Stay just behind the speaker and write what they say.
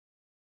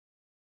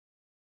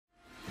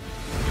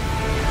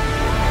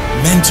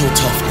Mental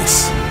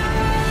toughness.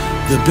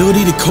 The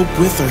ability to cope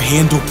with or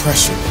handle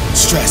pressure,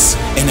 stress,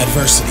 and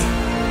adversity.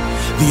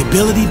 The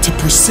ability to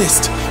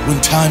persist when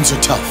times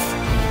are tough.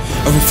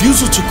 A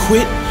refusal to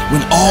quit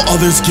when all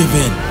others give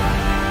in.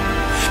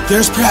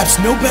 There's perhaps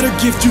no better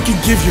gift you can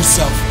give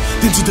yourself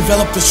than to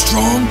develop the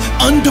strong,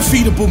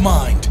 undefeatable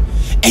mind.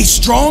 A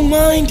strong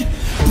mind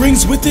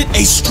brings with it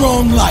a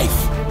strong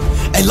life.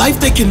 A life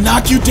that can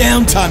knock you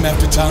down time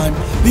after time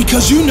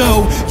because you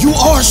know you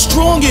are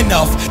strong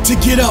enough to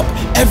get up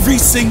every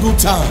single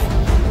time.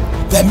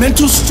 That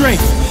mental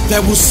strength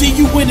that will see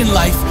you win in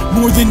life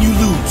more than you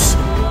lose.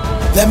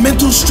 That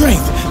mental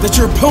strength that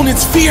your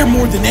opponents fear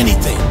more than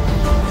anything.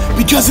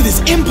 Because it is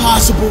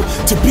impossible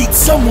to beat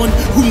someone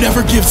who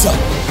never gives up.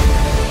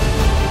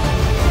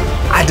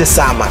 I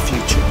decide my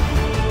future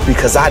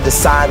because I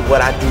decide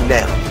what I do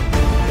now.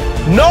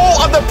 No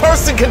other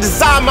person can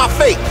decide my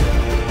fate,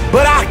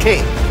 but I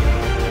can.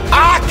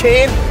 I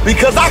can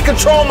because I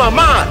control my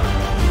mind.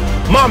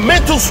 My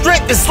mental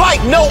strength is like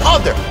no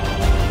other.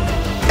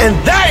 And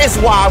that is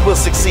why I will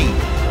succeed.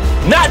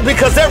 Not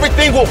because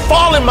everything will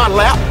fall in my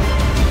lap,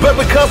 but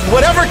because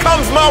whatever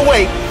comes my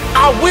way,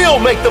 I will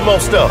make the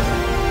most of.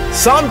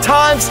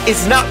 Sometimes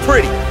it's not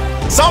pretty.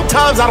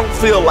 Sometimes I don't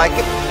feel like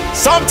it.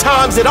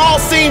 Sometimes it all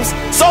seems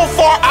so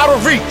far out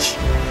of reach.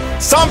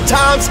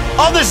 Sometimes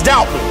others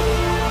doubt me.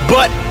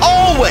 But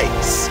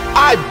always,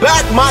 I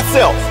back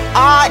myself.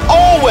 I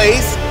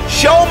always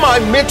show my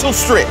mental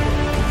strength.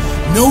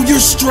 Know your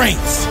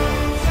strengths.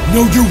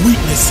 Know your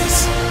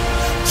weaknesses.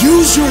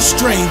 Use your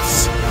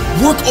strengths.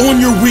 Work on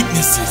your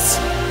weaknesses.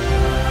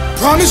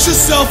 Promise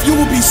yourself you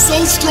will be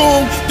so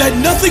strong that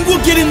nothing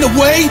will get in the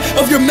way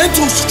of your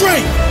mental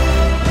strength.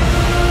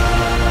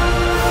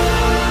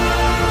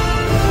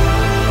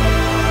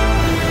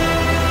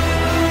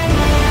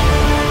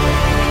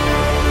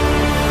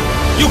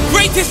 Your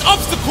greatest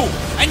obstacle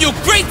and your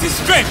greatest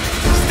strength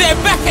stare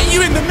back at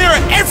you in the mirror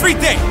every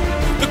day.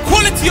 The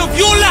quality of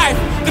your life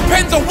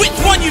depends on which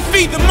one you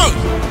feed the most.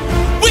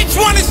 Which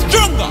one is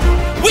stronger?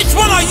 Which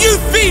one are you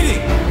feeding?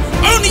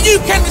 Only you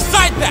can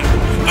decide that.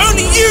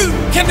 Only you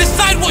can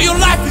decide what your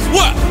life is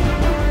worth.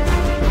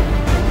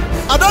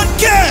 I don't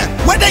care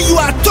whether you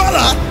are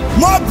taller,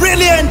 more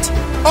brilliant,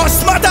 or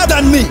smarter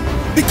than me,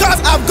 because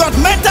I've got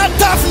mental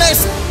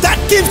toughness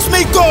that keeps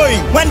me going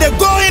when the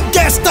going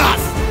gets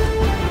tough.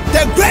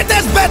 The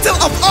greatest battle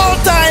of all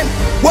time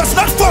was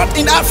not fought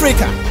in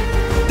Africa.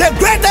 The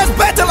greatest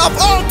battle of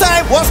all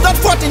time was not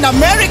fought in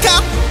America.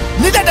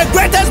 Neither the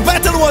greatest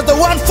battle was the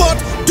one fought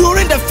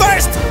during the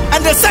First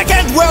and the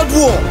Second World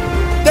War.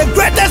 The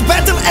greatest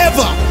battle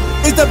ever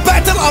is the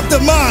battle of the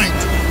mind.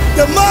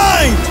 The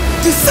mind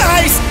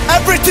decides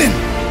everything.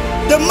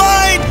 The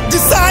mind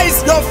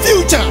decides your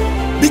future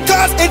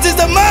because it is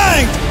the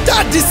mind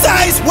that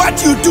decides what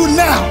you do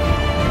now.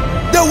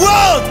 The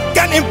world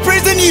can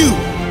imprison you.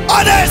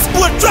 Others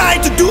will try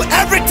to do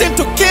everything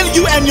to kill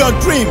you and your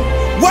dream.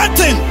 One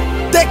thing,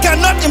 they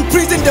cannot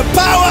imprison the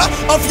power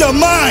of your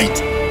mind.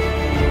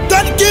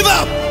 Don't give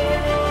up.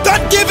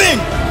 Don't give in.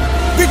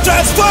 Be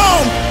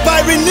transformed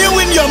by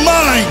renewing your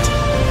mind.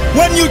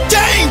 When you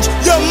change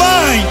your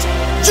mind,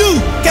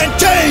 you can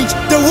change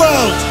the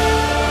world.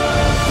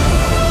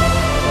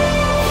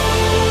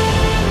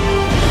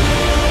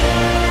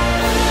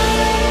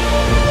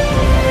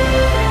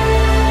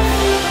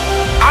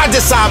 I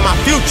decide my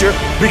future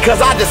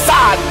because I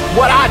decide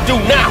what I do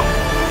now.